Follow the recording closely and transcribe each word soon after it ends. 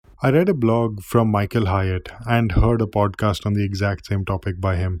I read a blog from Michael Hyatt and heard a podcast on the exact same topic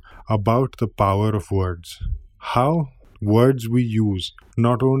by him about the power of words. How words we use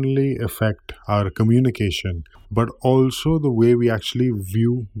not only affect our communication, but also the way we actually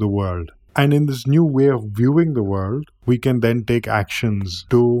view the world. And in this new way of viewing the world, we can then take actions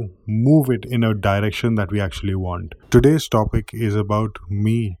to move it in a direction that we actually want. Today's topic is about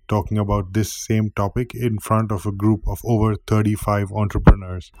me talking about this same topic in front of a group of over 35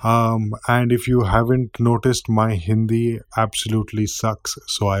 entrepreneurs. And if you haven't noticed, my Hindi absolutely sucks,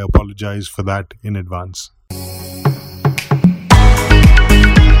 so I apologize for that in advance.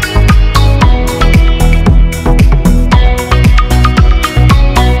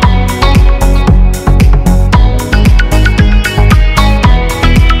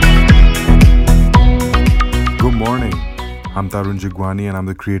 Good morning. I'm Tarun Jagwani and I'm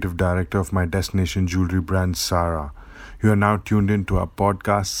the creative director of my destination jewelry brand Sara. You are now tuned in to our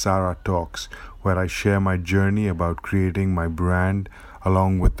podcast Sara Talks, where I share my journey about creating my brand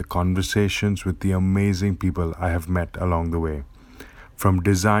along with the conversations with the amazing people I have met along the way. From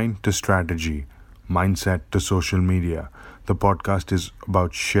design to strategy, mindset to social media, the podcast is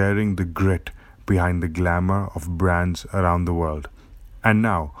about sharing the grit behind the glamour of brands around the world. And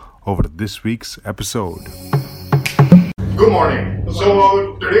now, over to this week's episode. Good morning.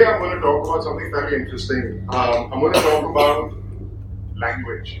 So today I'm going to talk about something very interesting. I'm going to talk about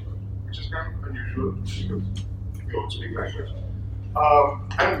language, which is kind of unusual because we all speak language.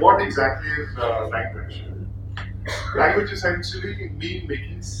 And what exactly is language? Language essentially means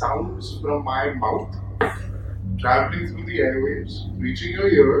making sounds from my mouth, traveling through the airwaves, reaching your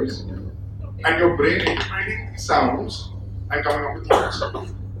ears, and your brain interpreting these sounds and coming up with thoughts.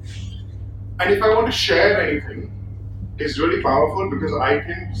 And if I want to share anything, it's really powerful because I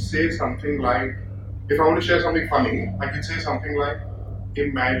can say something like, if I want to share something funny, I can say something like,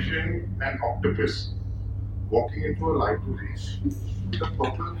 imagine an octopus walking into a library with a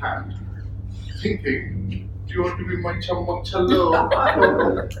purple hat, thinking, do you want to be my chamachalo?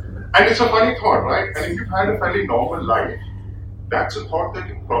 And it's a funny thought, right? And if you've had a fairly normal life, that's a thought that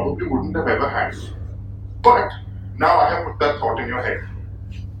you probably wouldn't have ever had. But now I have put that thought in your head.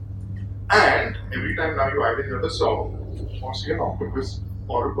 And every time now you either hear the song, or see an octopus,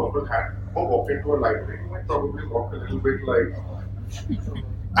 or a purple hat, or walk into a library, you might probably walk a little bit like.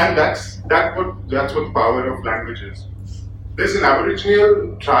 And that's what the power of language is. There's an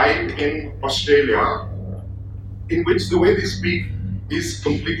Aboriginal tribe in Australia in which the way they speak is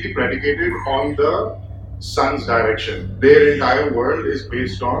completely predicated on the sun's direction. Their entire world is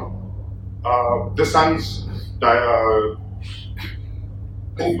based on the sun's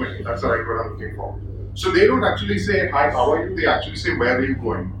movement. That's the right word I'm looking for. So they don't actually say, hi, how are you? They actually say, where are you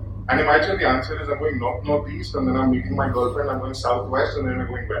going? And imagine the answer is, I'm going north-northeast, and then I'm meeting my girlfriend, I'm going southwest, and then we're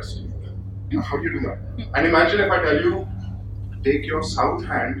going west. How do you do that? And imagine if I tell you, take your south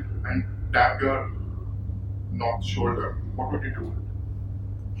hand and tap your north shoulder. What would you do?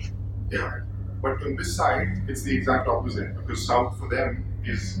 Yeah. But on this side, it's the exact opposite, because south for them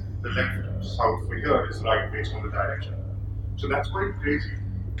is the left, south for here is right, based on the direction. So that's quite crazy.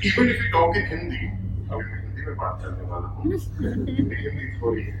 Even if you talk in Hindi, अभी मैं हिंदी में बात करने वाला हूँ, हिंदी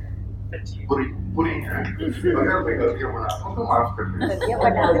थोड़ी बुरी है, अगर मैं गलतियाँ बनाता हूँ तो माफ कर दें।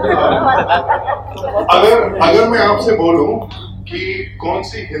 अगर मैं आपसे बोलूँ कि कौन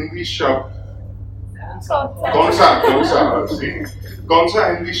सी हिंदी शब्द, कौन सा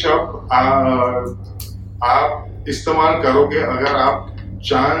हिंदी शब्द आप इस्तेमाल करोगे अगर आप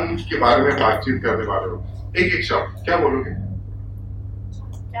चांद के बारे में बातचीत करने वाले हो? एक शब्द क्या बोलोगे?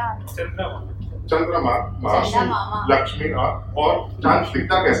 चंद्रमा, लक्ष्मी और चांद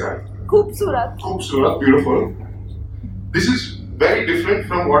दिखता कैसा है? खूबसूरत, beautiful. This is very different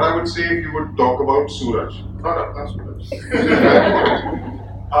from what I would say if you would talk about Suraj. Not apna Suraj.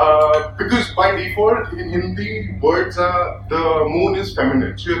 Because by default in Hindi words are, the moon is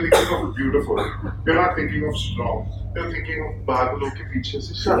feminine. So you're thinking of beautiful. You're not thinking of strong. You're thinking of बादलों के पीछे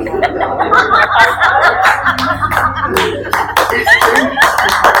से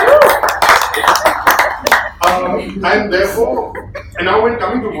and therefore, and now when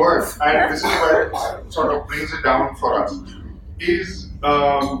coming to work, and this is where it sort of brings it down for us, is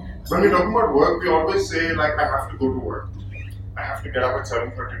when we're talking about work, we always say like, I have to go to work. I have to get up at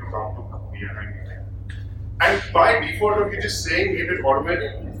 7:30 to come to here and everything. And by default of you just saying it, it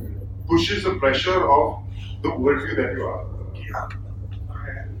automatically pushes the pressure of the worldview that you are.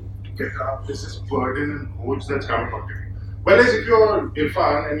 Get up, this is burden and boats that's coming onto you. Whereas if you're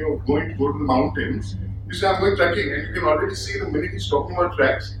Irfan and you're going to go to the mountains, you say I'm going trekking, and you can already see the minute he's talking about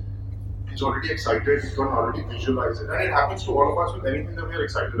treks, He's already excited, he can already visualize it. And it happens to all of us with anything that we are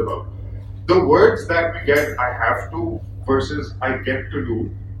excited about. The words that we get, I have to versus I get to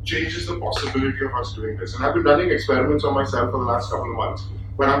do, changes the possibility of us doing this. And I've been running experiments on myself for the last couple of months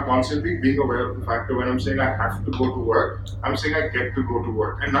when I'm constantly being aware of the fact that when I'm saying I have to go to work, I'm saying I get to go to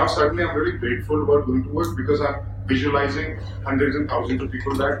work. And now suddenly I'm really grateful about going to work because I'm visualizing hundreds and thousands of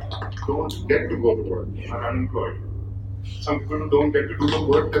people that don't get to go to work, are unemployed. Some people who don't get to do the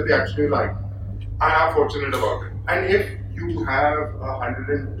work that they actually like. And I'm fortunate about it. And if you have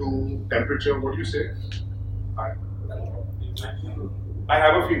 102 temperature, what do you say? I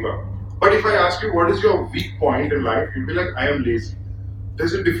have a fever. But if I ask you what is your weak point in life, you'll be like, I am lazy.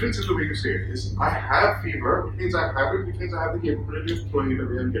 There's a difference in the way you say it. It's, I have fever, which means I have it, which means I have the capability of throwing it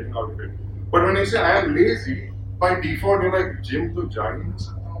away and getting out of it. But when I say I am lazy, by default you're like, gym to ja hi nahi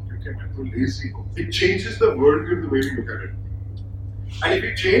sakta, kyunki main to lazy hu. It changes the worldview, the way we look at it. And if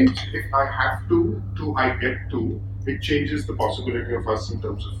you change, if I have to I get to, it changes the possibility of us in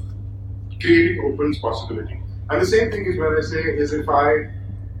terms of creating opens possibility. And the same thing is when I say is if I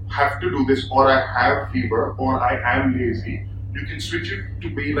have to do this or I have fever or I am lazy, you can switch it to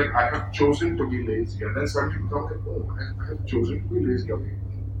be like I have chosen to be lazy, and then suddenly you become like, oh, I have chosen to be lazy. Okay,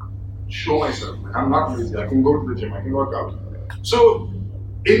 show myself, man. I'm not lazy. I can go to the gym. I can work out. So,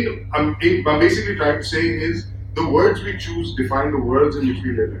 I'm basically trying to say is the words we choose define the worlds in which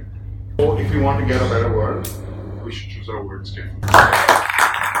we live in. So, if you want to get a better world, we should choose our words carefully.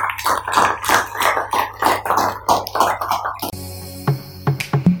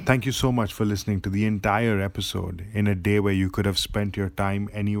 Thank you so much for listening to the entire episode. In a day where you could have spent your time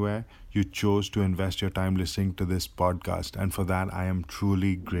anywhere, you chose to invest your time listening to this podcast, and for that I am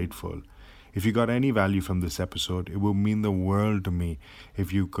truly grateful. If you got any value from this episode, it would mean the world to me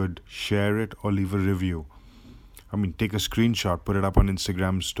if you could share it or leave a review. Take a screenshot, put it up on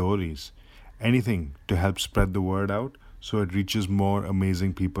Instagram stories. Anything to help spread the word out so it reaches more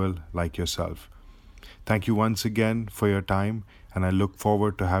amazing people like yourself. Thank you once again for your time, and I look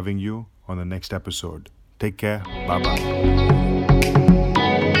forward to having you on the next episode. Take care. Bye-bye.